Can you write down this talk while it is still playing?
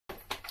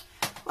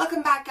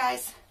Welcome back,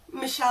 guys.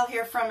 Michelle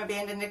here from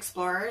Abandoned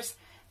Explorers.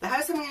 The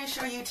house I'm going to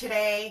show you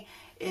today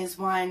is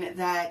one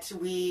that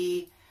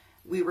we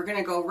were going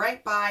to go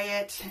right by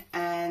it,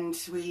 and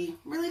we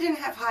really didn't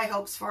have high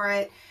hopes for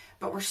it,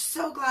 but we're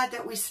so glad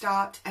that we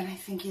stopped, and I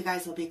think you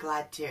guys will be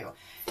glad too.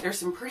 There's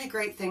some pretty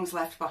great things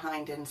left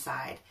behind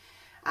inside.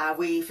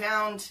 We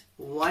found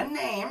one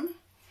name,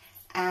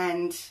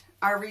 and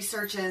our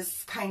research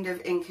is kind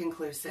of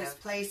inconclusive. This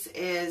place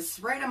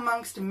is right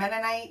amongst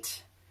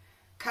Mennonite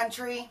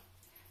country,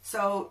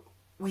 so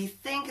we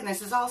think, and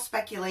this is all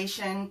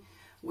speculation,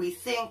 we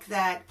think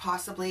that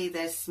possibly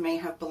this may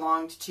have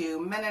belonged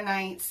to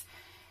Mennonites.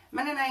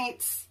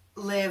 Mennonites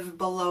live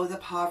below the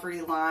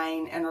poverty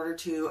line in order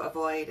to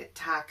avoid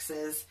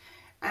taxes,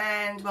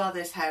 and well,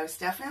 this house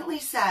definitely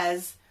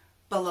says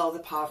below the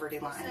poverty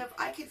line. So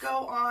I could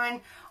go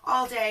on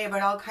all day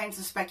about all kinds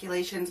of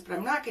speculations, but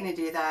I'm not going to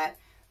do that.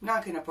 I'm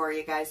not going to bore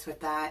you guys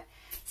with that.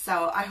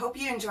 So I hope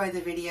you enjoyed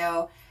the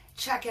video.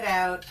 Check it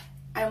out,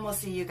 and we'll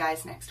see you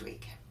guys next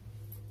week.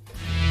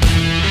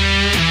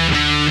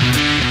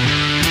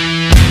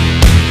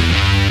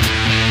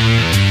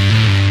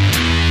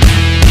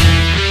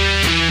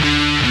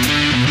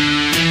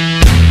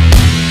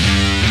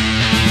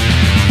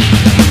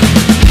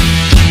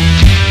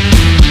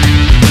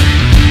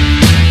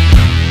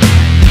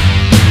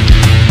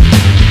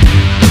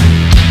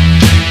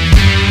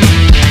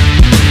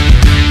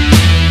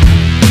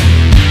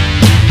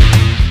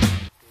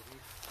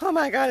 Oh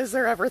my God, is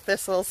there ever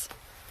thistles?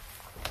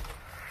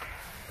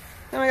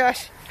 Oh my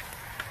gosh.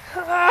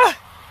 Ah!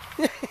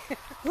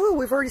 Ooh,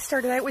 we've already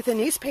started out with a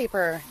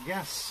newspaper.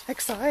 Yes.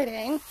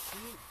 Exciting.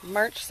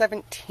 March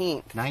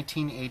 17th.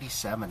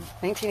 1987.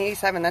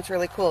 1987, that's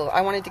really cool.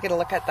 I wanted to get a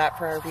look at that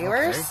for our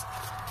viewers. Okay.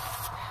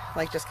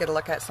 Like, just get a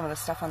look at some of the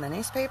stuff on the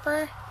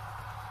newspaper.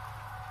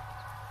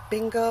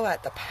 Bingo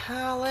at the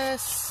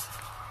Palace.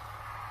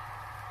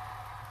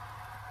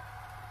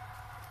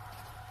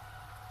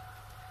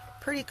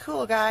 Pretty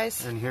cool,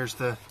 guys. And here's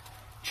the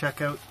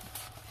check out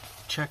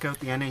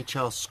the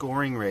NHL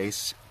scoring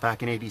race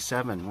back in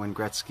 '87 when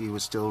Gretzky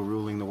was still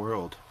ruling the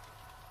world.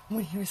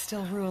 When he was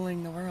still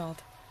ruling the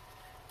world.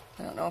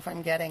 I don't know if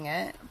I'm getting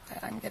it,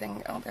 but I'm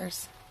getting, oh,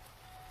 there's...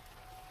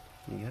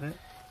 You get it?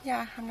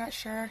 Yeah, I'm not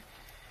sure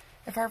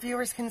if our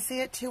viewers can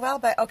see it too well,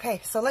 but okay,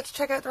 so let's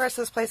check out the rest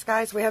of this place,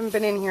 guys. We haven't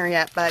been in here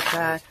yet,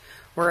 but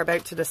we're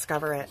about to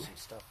discover it.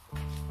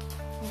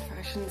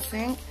 Fashion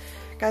sink.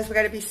 Guys, we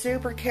got to be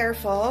super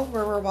careful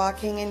where we're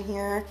walking in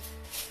here.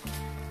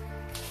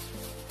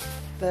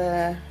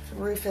 The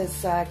roof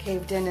is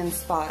caved in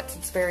spots.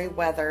 It's very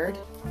weathered.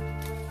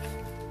 I'm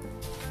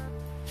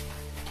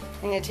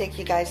going to take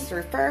you guys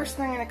through first,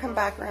 and I'm going to come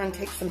back around and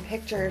take some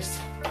pictures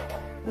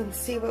and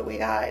see what we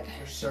got.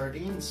 There's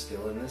sardines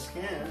still in this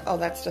can. Oh,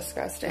 that's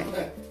disgusting.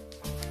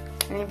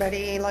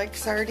 Anybody like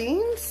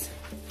sardines?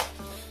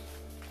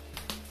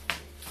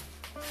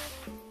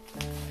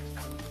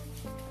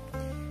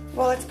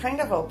 Well, it's kind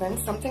of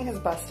open. Something has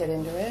busted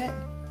into it.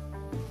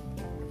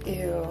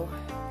 Ew.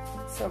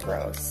 So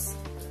gross.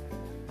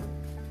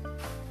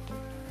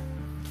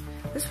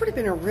 This would have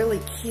been a really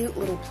cute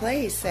little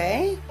place,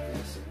 eh?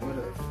 Yes, it would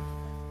have.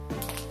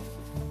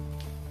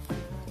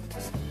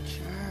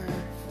 Jar.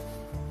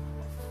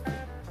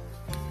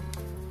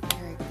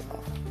 Very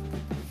cool.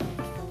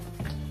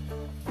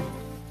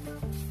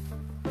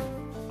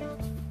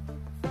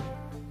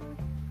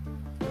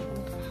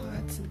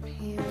 Pots and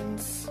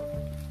pans.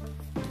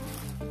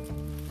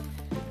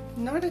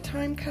 Not a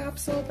time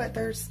capsule, but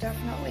there's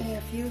definitely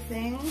a few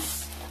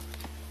things.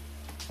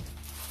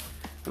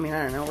 I mean,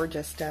 I don't know, we're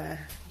just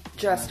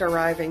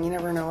arriving. You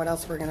never know what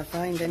else we're gonna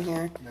find in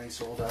here.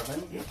 Nice old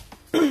oven.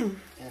 And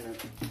a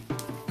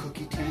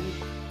cookie tin.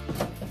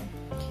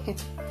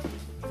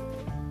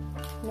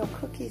 No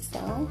cookies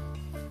though.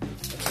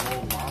 It's an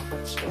old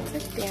Moffat stove.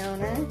 It's a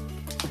downer.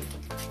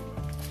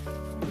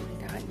 What do we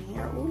got in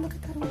here? Oh, look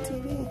at that old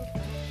TV.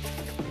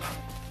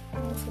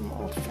 And some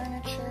old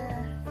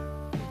furniture.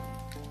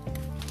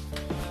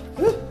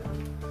 Ooh.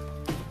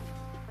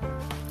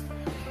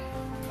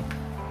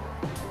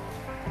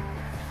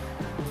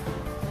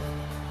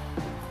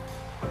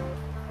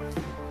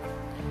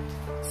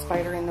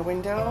 Spider in the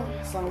window.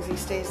 As long as he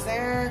stays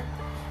there,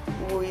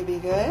 we'll be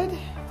good.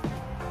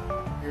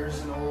 Here's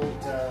an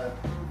old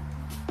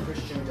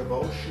Christian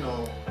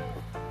devotional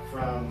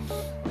from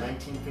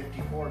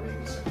 1954,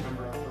 maybe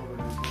September, October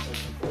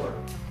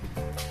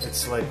 1954.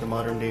 It's like the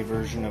modern day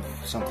version of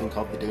something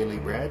called the Daily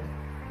Bread.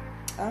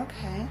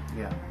 Okay.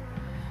 Yeah.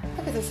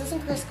 Look at this.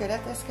 Isn't Chris good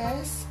at this,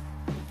 guys?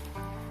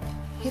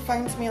 He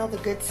finds me all the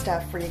good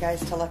stuff for you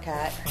guys to look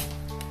at.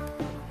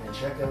 And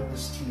check out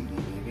this TV,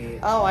 baby.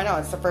 Oh, I know.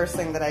 It's the first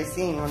thing that I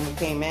seen when we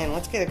came in.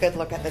 Let's get a good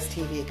look at this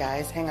TV,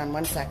 guys. Hang on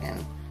one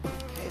second.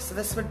 Okay, so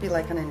this would be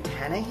like an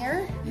antenna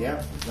here?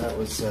 Yeah, that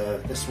was,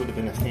 this would have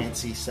been a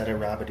fancy set of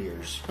rabbit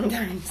ears.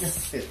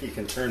 Nice. If you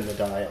can turn the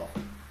dial.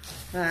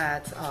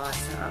 That's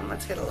awesome.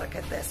 Let's get a look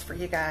at this for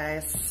you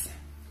guys.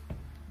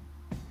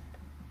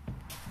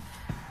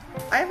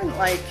 I haven't,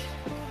 like,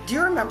 Do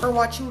you remember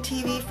watching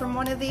TV from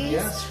one of these?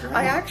 Yes, Grandma.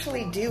 I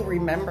actually do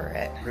remember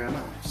it. Grandma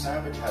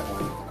Savage had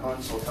one with the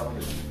console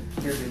television.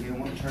 Here, do you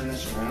want to turn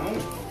this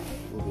around?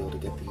 We'll be able to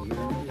get the year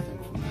and everything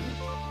from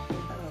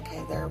that.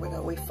 Okay, there we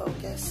go. We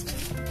focused.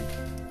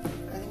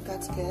 I think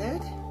that's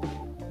good.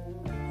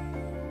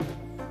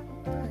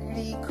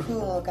 Pretty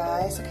cool,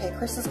 guys. Okay,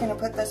 Chris is going to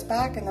put this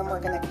back and then we're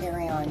going to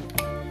carry on.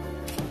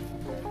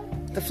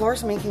 The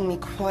floor's making me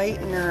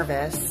quite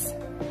nervous.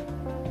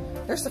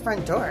 There's the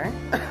front door.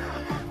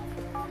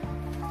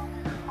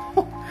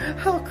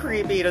 How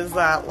creepy does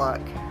that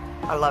look?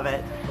 I love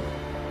it.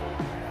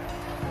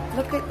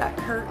 Look at that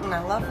curtain. I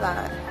love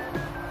that.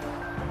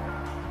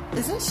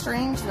 Isn't it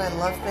strange that I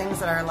love things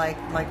that are like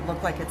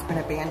look like it's been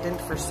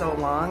abandoned for so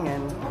long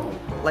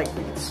and like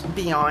it's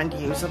beyond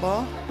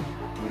usable?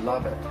 We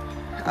love it.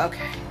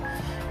 Okay.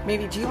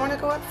 Maybe do you want to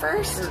go up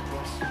first? Sure,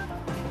 yes.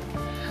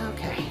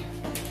 Okay.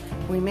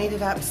 We made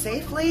it up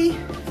safely.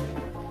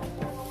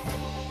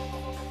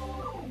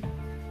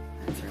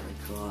 That's really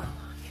cool.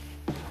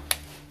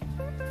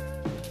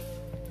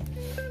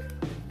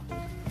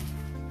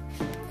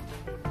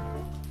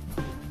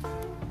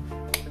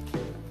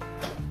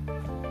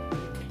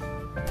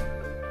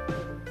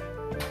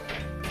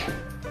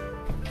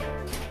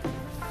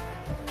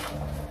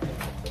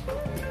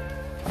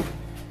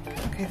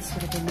 Okay, this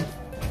would have been the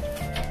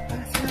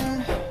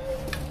bathroom.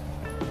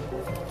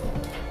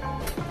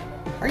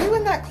 Are you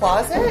in that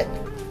closet?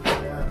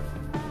 Yeah.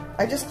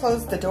 I just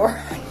closed the door.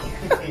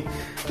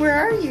 Where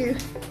are you?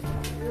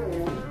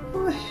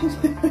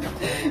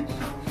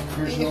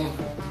 Here's no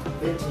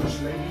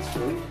vintage ladies'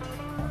 food.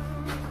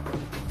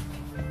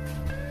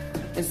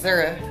 Is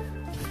there a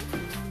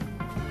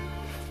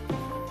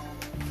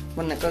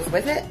one that goes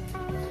with it?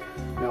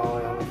 No,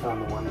 I only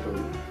found the one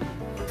boot.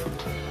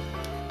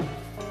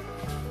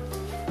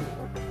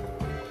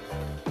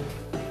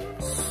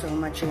 So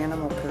much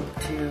animal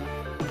poop too.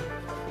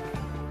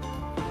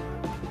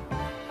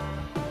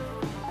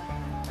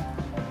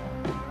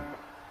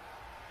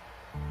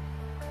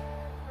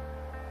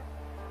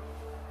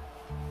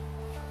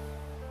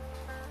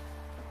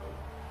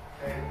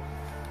 Okay,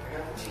 I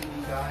got the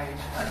TV guide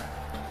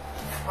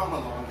from a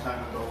long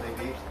time ago,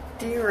 baby.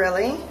 Do you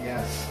really?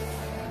 Yes.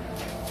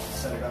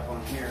 Set it up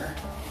on here.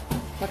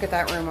 Look at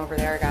that room over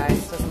there,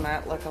 guys. Doesn't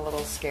that look a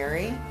little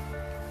scary?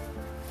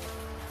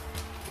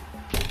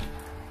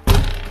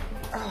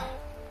 Oh.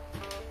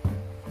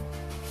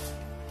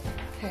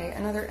 Okay,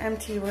 another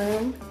empty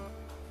room.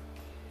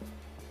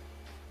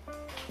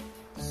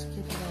 Just give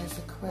you guys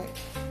a quick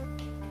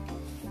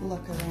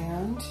look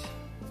around.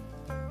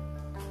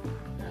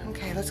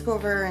 Okay, let's go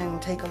over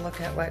and take a look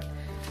at what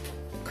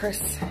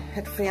Chris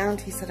had found.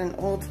 He said an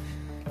old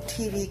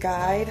TV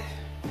guide.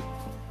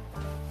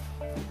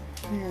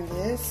 Here it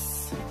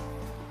is.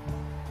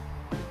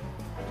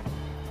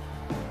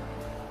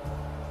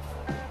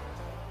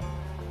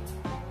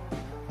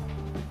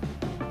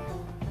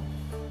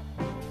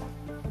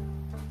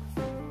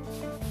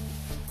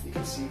 You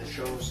can see the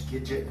shows.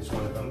 Gidget is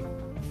one of them.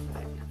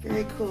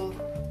 Very cool.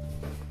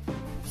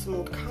 Some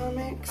old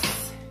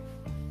comics.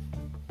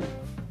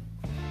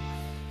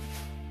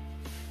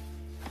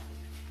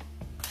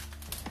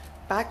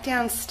 Back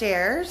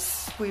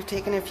downstairs, we've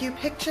taken a few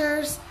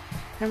pictures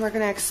and we're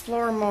going to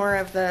explore more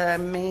of the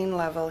main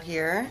level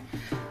here.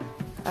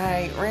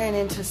 I ran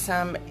into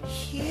some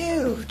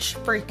huge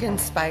freaking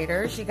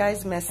spiders. You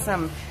guys missed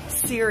some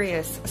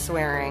serious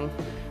swearing.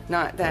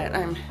 Not that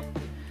I'm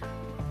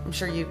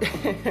sure you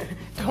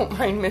don't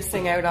mind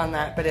missing out on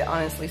that, but it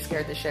honestly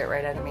scared the shit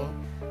right out of me.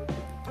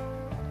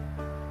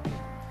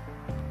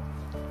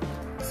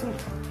 Some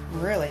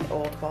really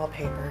old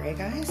wallpaper, eh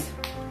guys?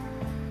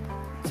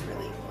 It's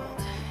really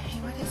old. Hey,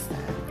 what is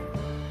that?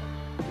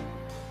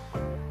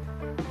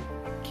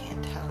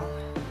 Can't tell.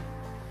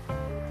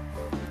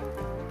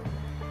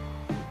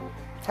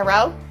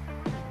 Hello?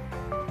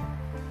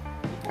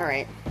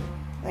 Alright.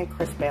 I think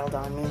Chris bailed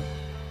on me.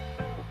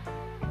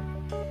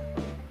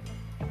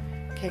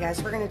 Okay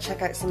guys, we're going to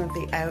check out some of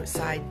the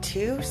outside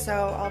too, so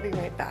I'll be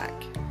right back.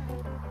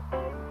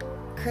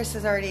 Chris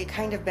has already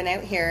kind of been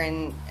out here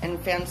and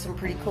found some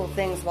pretty cool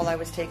things while I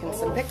was taking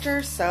some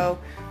pictures, so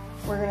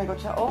we're going to go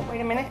check. Oh,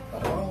 wait a minute.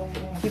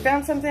 We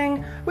found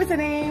something with a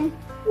name.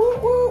 Woo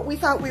woo. We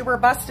thought we were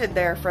busted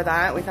there for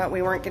that. We thought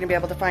we weren't going to be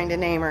able to find a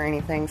name or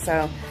anything,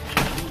 so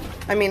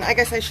I mean, I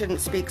guess I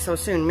shouldn't speak so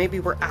soon. Maybe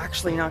we're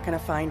actually not going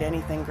to find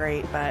anything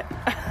great, but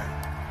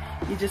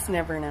you just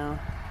never know.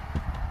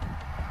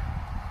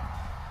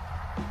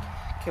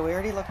 Okay, we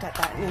already looked at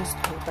that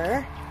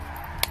newspaper.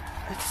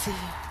 Let's see.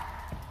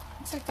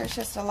 Looks like there's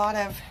just a lot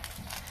of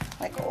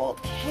like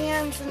old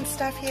cans and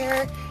stuff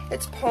here.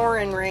 It's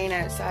pouring rain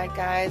outside,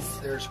 guys.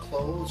 There's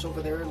clothes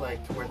over there,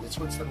 like where this.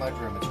 What's the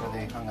mudroom? It's where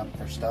they hung up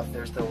their stuff.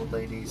 There's the old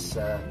lady's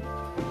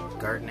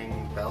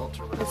gardening belt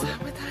or whatever. Is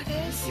that what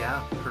that is?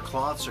 Yeah, her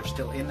cloths are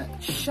still in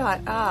it. Shut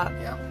up.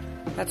 Yeah.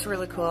 That's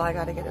really cool. I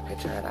gotta get a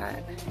picture of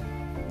that.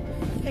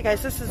 Hey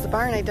guys, this is the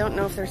barn. I don't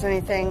know if there's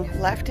anything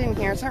left in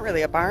here. It's not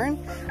really a barn.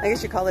 I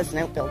guess you'd call this an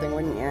outbuilding,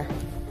 wouldn't you?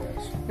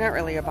 Not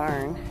really a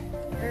barn.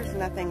 There's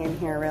nothing in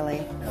here really.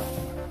 No.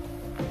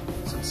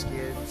 Some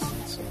skids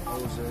and some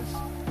hoses.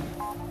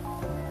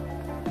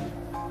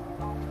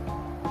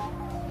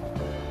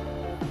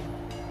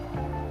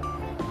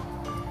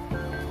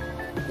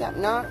 Yep,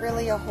 not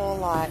really a whole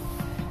lot.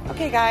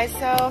 Okay guys,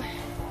 so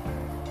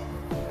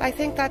I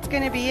think that's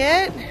gonna be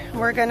it.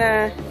 We're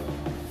gonna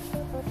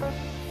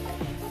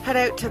head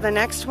out to the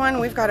next one.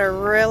 We've got a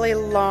really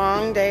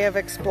long day of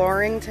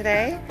exploring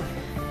today.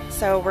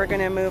 So we're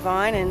gonna move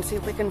on and see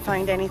if we can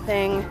find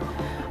anything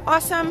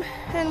awesome,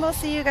 and we'll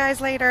see you guys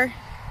later.